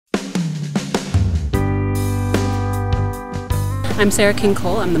I'm Sarah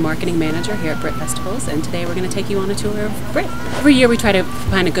King-Cole. I'm the marketing manager here at Britt Festivals, and today we're going to take you on a tour of Britt. Every year we try to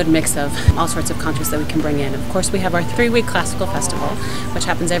find a good mix of all sorts of concerts that we can bring in. Of course, we have our 3-week classical festival, which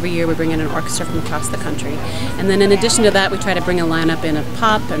happens every year. We bring in an orchestra from across the country. And then in addition to that, we try to bring a lineup in of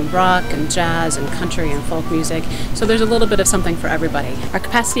pop and rock and jazz and country and folk music. So there's a little bit of something for everybody. Our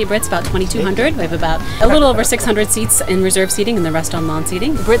capacity at Britt's about 2,200. We have about a little over 600 seats in reserve seating and the rest on lawn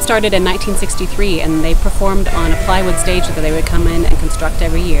seating. Britt started in 1963, and they performed on a plywood stage that they would come in and construct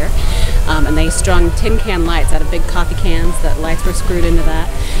every year. And they strung tin can lights out of big coffee cans. That lights were screwed into that.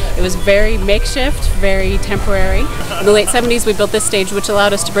 It was very makeshift, very temporary. In the late 70s we built this stage, which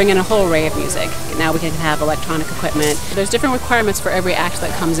allowed us to bring in a whole array of music. Now we can have electronic equipment. There's different requirements for every act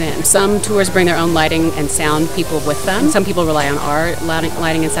that comes in. Some tours bring their own lighting and sound people with them. Some people rely on our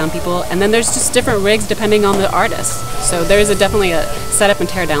lighting and sound people. And then there's just different rigs depending on the artist. So there's definitely a setup and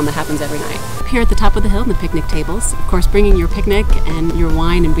tear down that happens every night. Here at the top of the hill in the picnic tables, of course bringing your picnic and your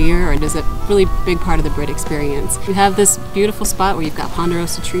wine and beer is a really big part of the Britt experience. You have this beautiful spot where you've got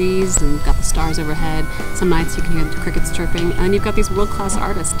ponderosa trees and you've got the stars overhead. Some nights you can hear the crickets chirping, and you've got these world-class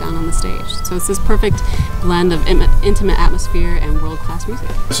artists down on the stage. So it's this perfect blend of intimate atmosphere and world-class music.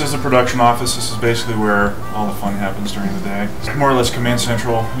 This is the production office. This is basically where all the fun happens during the day. It's more or less command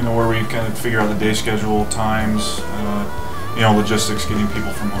central, where we kind of figure out the day schedule, times, logistics, getting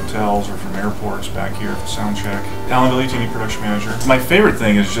people from hotels or from airports back here for sound check. Alan Villitini, production manager. My favorite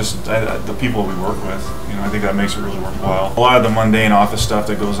thing is just the people we work with. I think that makes it really worthwhile. A lot of the mundane office stuff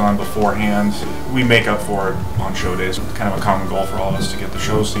that goes on beforehand, we make up for it on show days. It's kind of a common goal for all of us to get the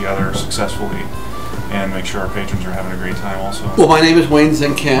shows together successfully and make sure our patrons are having a great time also. Well, my name is Wayne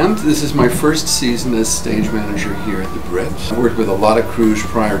Zenkant. This is my first season as stage manager here at the Britt. I worked with a lot of crews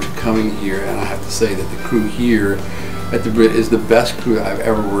prior to coming here, and I have to say that the crew here at the Britt is the best crew I've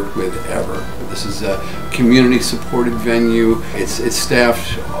ever worked with ever. This is a community-supported venue. It's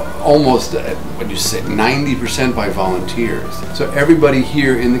staffed almost, 90% by volunteers. So everybody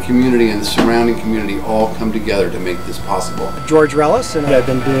here in the community and the surrounding community all come together to make this possible. George Rellis, and I've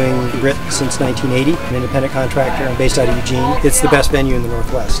been doing Britt since 1980. I'm an independent contractor. I'm based out of Eugene. It's the best venue in the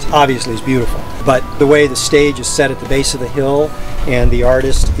Northwest. Obviously, it's beautiful. But the way the stage is set at the base of the hill and the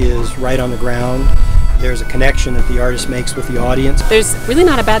artist is right on the ground, there's a connection that the artist makes with the audience. There's really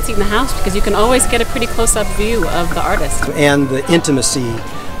not a bad seat in the house because you can always get a pretty close-up view of the artist. And the intimacy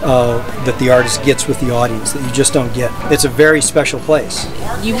that the artist gets with the audience that you just don't get. It's a very special place.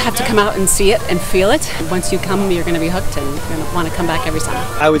 You have to come out and see it and feel it. Once you come, you're going to be hooked and you're going to want to come back every summer.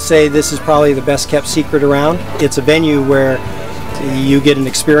 I would say this is probably the best kept secret around. It's a venue where you get an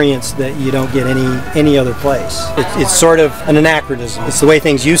experience that you don't get any other place. It's sort of an anachronism. It's the way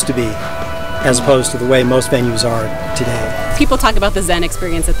things used to be, as opposed to the way most venues are today. People talk about the Zen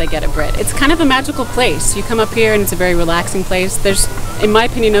experience that they get at Britt. It's kind of a magical place. You come up here and it's a very relaxing place. There's, in my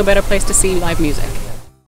opinion, no better place to see live music.